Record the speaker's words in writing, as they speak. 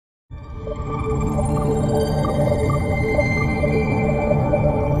Hey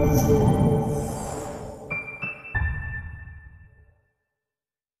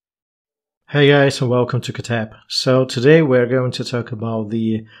guys, and welcome to Katteb. So today we're going to talk about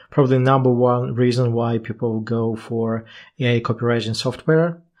the probably number one reason why people go for AI copywriting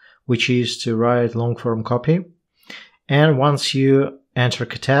software, which is to write long-form copy. And once you enter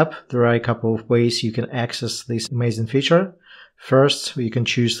Katteb, there are a couple of ways you can access this amazing feature. First, you can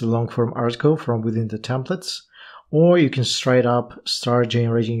choose the long-form article from within the templates, or you can straight up start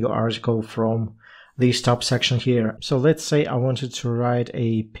generating your article from this top section here. So let's say I wanted to write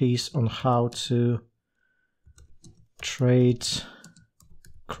a piece on how to trade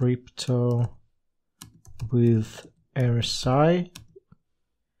crypto with RSI.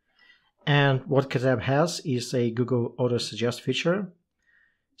 And what Katteb has is a Google Auto Suggest feature.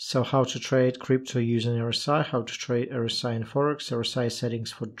 So how to trade crypto using RSI, how to trade RSI in Forex, RSI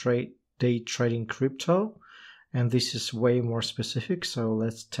settings for day trading crypto. And this is way more specific, so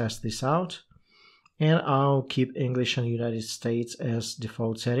let's test this out. And I'll keep English and United States as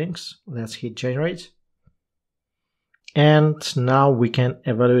default settings. Let's hit generate. And now we can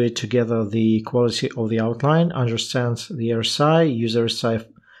evaluate together the quality of the outline, understand the RSI, use RSI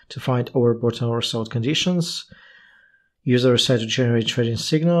to find overbought and oversold conditions, use RSI to generate trading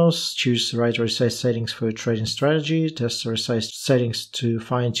signals, choose the right RSI settings for your trading strategy, test RSI settings to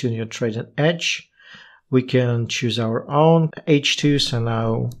fine-tune your trading edge. We can choose our own H2s, and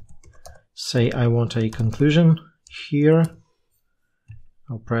now say I want a conclusion here.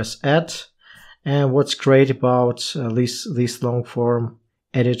 I'll press add. And what's great about this long form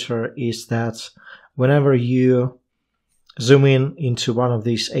editor is that whenever you zoom in into one of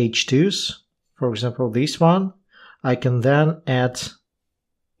these H2s, for example this one, I can then add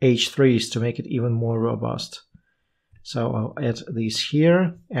H3s to make it even more robust. So I'll add these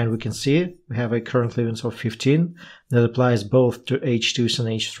here, and we can see we have a current limit of 15 that applies both to H2s and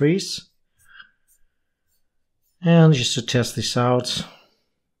H3s. And just to test this out,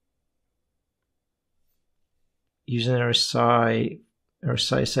 using RSI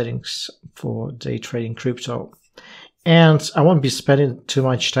settings for day trading crypto. And I won't be spending too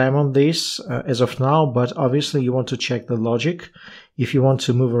much time on this as of now, but obviously you want to check the logic. If you want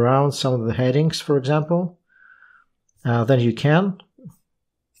to move around some of the headings, for example, then you can.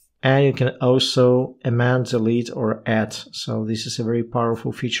 And you can also amend, delete, or add. So this is a very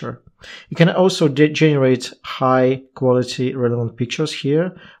powerful feature. You can also generate high quality relevant pictures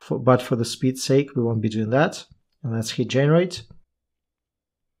here, but for the speed's sake, we won't be doing that. And let's hit generate.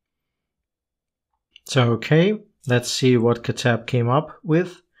 So, okay, let's see what Katteb came up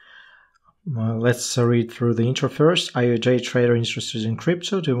with. Let's read through the intro first. Are you a day trader interested in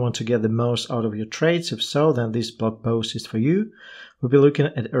crypto? Do you want to get the most out of your trades? If so, then this blog post is for you. We'll be looking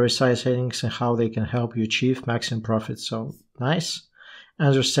at RSI settings and how they can help you achieve maximum profits. So nice.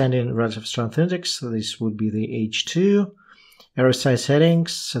 Understanding relative strength index. So this would be the H2. RSI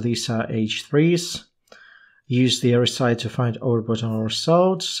settings. So these are H3s. Use the RSI to find overbought and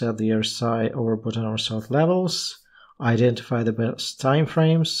oversold. Set the RSI overbought and oversold levels. Identify the best time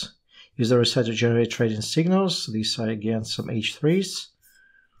frames. Use the RSI to generate trading signals. These are again some H3s.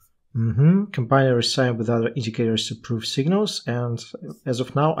 Combine RSI with other indicators to prove signals. And as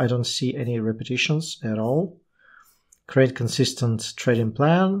of now, I don't see any repetitions at all. Create consistent trading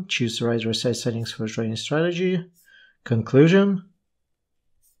plan. Choose the right RSI settings for trading strategy. Conclusion.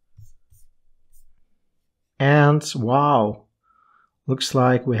 And wow, looks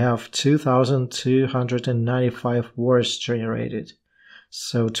like we have 2,295 words generated.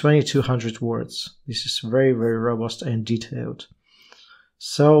 So 2,200 words. This is very, very robust and detailed.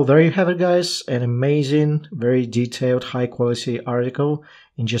 So there you have it, guys. An amazing, very detailed, high quality article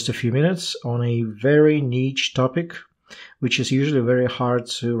in just a few minutes on a very niche topic, which is usually very hard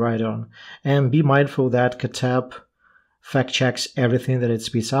to write on. And be mindful that Katteb fact checks everything that it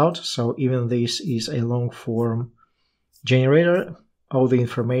spits out. So even this is a long form generator, all the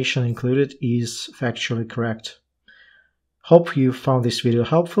information included is factually correct. Hope you found this video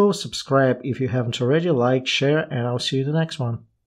helpful. Subscribe if you haven't already, like, share, and I'll see you in the next one.